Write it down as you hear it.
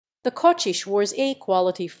The Cauchy Schwarz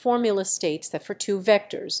inequality formula states that for two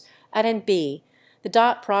vectors, at and b, the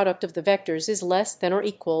dot product of the vectors is less than or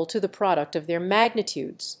equal to the product of their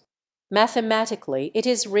magnitudes. Mathematically, it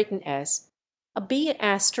is written as a b at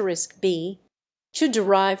asterisk b. To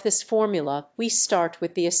derive this formula, we start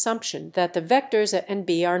with the assumption that the vectors a and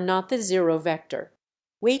b are not the zero vector.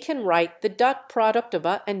 We can write the dot product of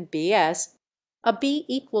a and b as a b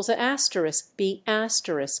equals a asterisk b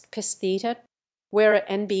asterisk cos theta, where a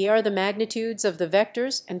and b are the magnitudes of the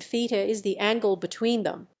vectors and theta is the angle between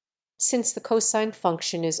them. Since the cosine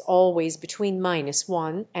function is always between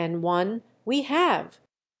 -1 and 1, we have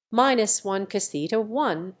 -1 cos theta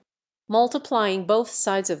 1. Multiplying both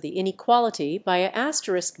sides of the inequality by a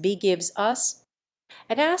asterisk b gives us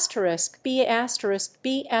at asterisk b asterisk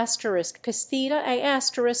b asterisk cos theta a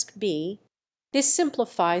asterisk b. This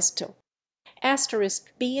simplifies to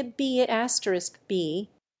asterisk b at b at asterisk b.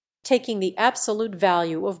 Taking the absolute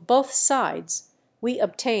value of both sides, we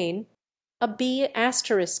obtain a b at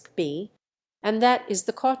asterisk b, and that is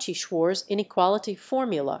the Cauchy Schwarz inequality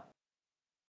formula.